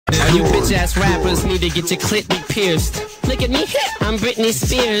All you bitch ass rappers need to get your clit pierced. Look at me, I'm Britney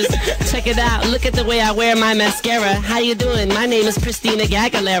Spears. Check it out, look at the way I wear my mascara. How you doing? My name is Christina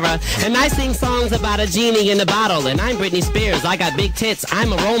Aguilera, and I sing songs about a genie in a bottle. And I'm Britney Spears, I got big tits.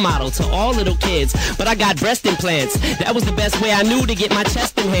 I'm a role model to all little kids, but I got breast implants. That was the best way I knew to get my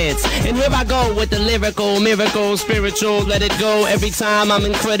chest enhanced. And here I go with the lyrical, miracle, spiritual, let it go. Every time I'm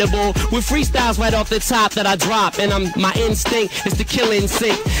incredible with freestyles right off the top that I drop. And my instinct is to kill in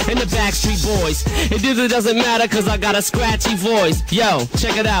sync. And the Backstreet Boys, it really doesn't matter cause I got a scratchy voice. Yo,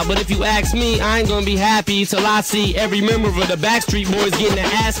 check it out, but if you ask me, I ain't gonna be happy till I see every member of the Backstreet Boys getting their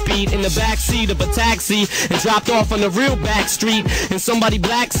ass beat in the backseat of a taxi and dropped off on the real back street. And somebody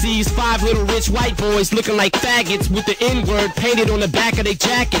black sees 5 little rich white boys looking like faggots with the N-word painted on the back of their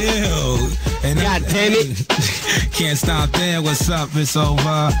jacket. Ew. And God damn it. Can't stop there, what's up, it's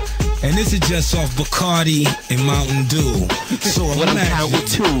over. And this is just off Bacardi and Mountain Dew. So what I'm counting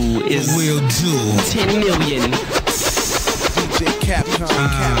to is we'll do 10 million.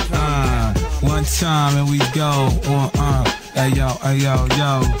 One time and we go. Hey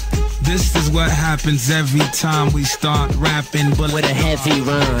yo. This is what happens every time we start rapping, but with a heavy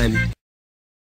rhyme.